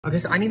Okay,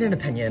 so I need an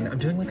opinion. I'm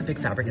doing like a big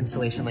fabric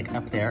installation like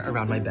up there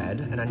around my bed,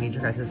 and I need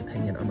your guys'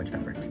 opinion on which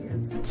fabric to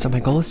use. So my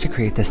goal is to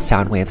create this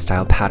sound wave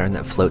style pattern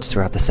that floats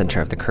throughout the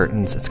center of the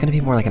curtains. It's gonna be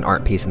more like an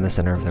art piece in the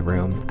center of the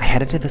room. I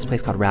headed to this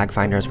place called Rag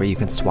Finders where you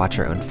can swatch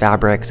your own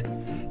fabrics.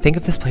 Think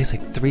of this place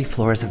like 3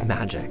 floors of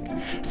magic.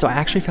 So I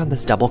actually found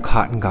this double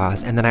cotton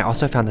gauze, and then I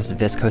also found this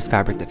viscose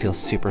fabric that feels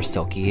super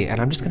silky,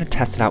 and I'm just gonna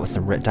test it out with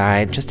some RIT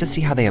dye just to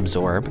see how they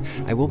absorb.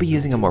 I will be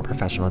using a more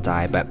professional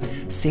dye, but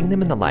seeing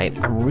them in the light,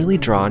 I'm really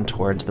drawn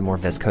towards the more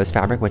viscose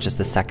fabric, which is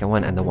the second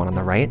one and the one on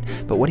the right.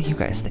 But what do you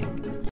guys think?